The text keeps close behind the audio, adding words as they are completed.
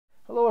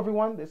Hello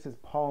everyone, this is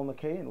Paul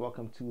McKay and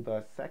welcome to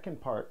the second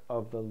part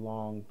of the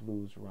long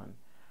blues run.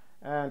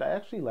 And I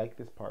actually like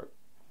this part.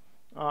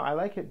 I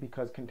like it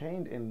because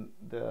contained in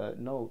the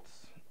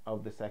notes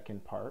of the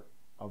second part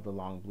of the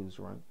long blues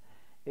run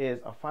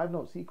is a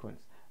 5-note sequence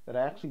that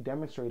I actually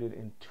demonstrated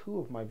in 2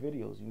 of my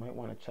videos. You might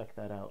want to check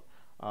that out.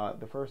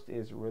 The first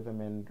is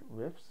Rhythm and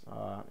Riffs,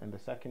 and the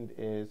second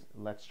is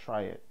Let's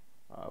Try It,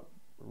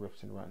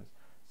 Riffs and Runs.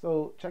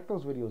 So check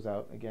those videos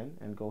out again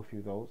and go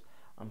through those.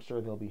 I'm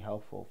sure they'll be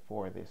helpful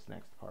for this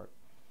next part.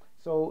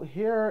 So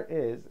here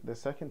is the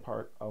second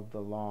part of the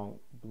long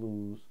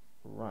blues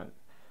run.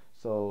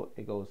 So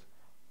it goes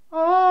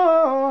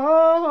ah,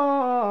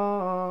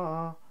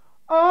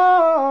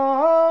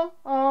 ah,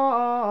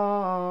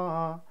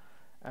 ah,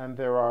 and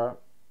there are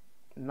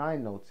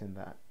 9 notes in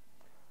that.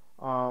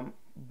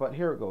 But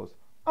here it goes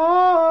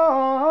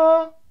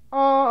ah,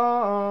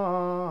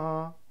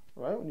 ah.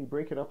 Right? When you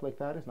break it up like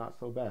that, it's not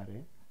so bad,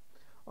 eh?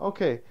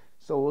 Okay,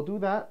 so we'll do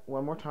that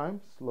one more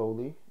time,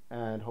 slowly,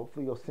 and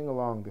hopefully you'll sing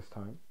along this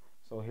time.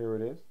 So here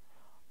it is.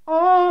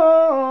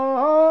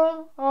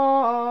 Ah,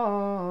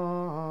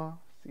 ah.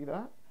 See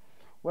that?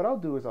 What I'll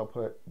do is I'll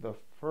put the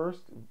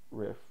first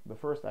riff, the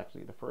first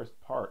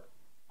part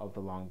of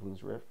the long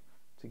blues riff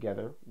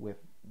together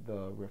with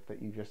the riff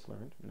that you just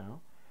learned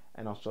now,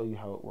 and I'll show you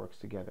how it works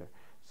together.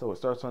 So it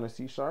starts on a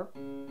C sharp.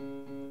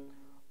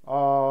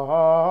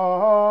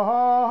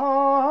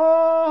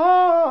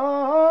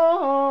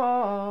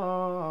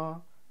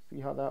 See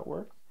how that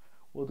works?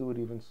 We'll do it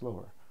even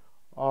slower.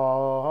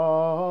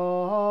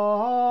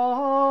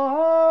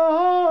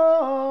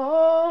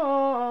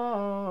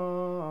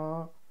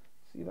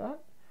 See that?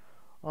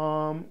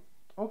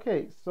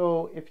 Okay,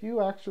 so if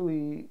you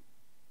actually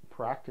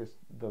practice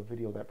the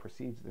video that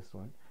precedes this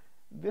one,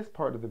 this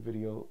part of the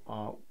video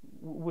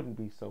wouldn't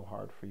be so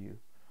hard for you.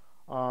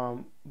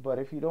 But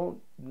if you don't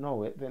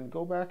know it, then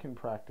go back and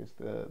practice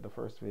the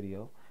first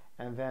video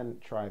and then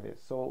try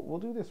this. So we'll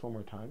do this one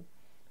more time.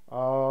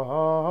 All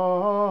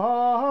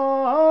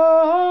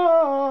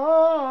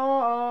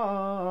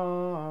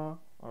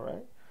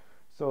right.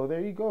 So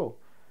there you go.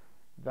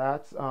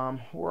 That's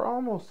we're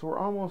almost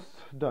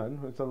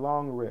done. It's a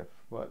long riff,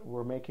 but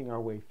we're making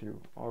our way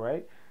through. All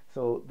right.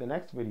 So the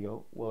next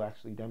video will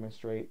actually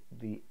demonstrate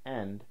the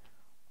end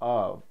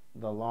of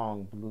the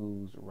long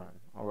blues run.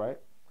 All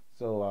right.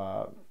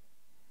 So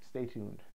stay tuned.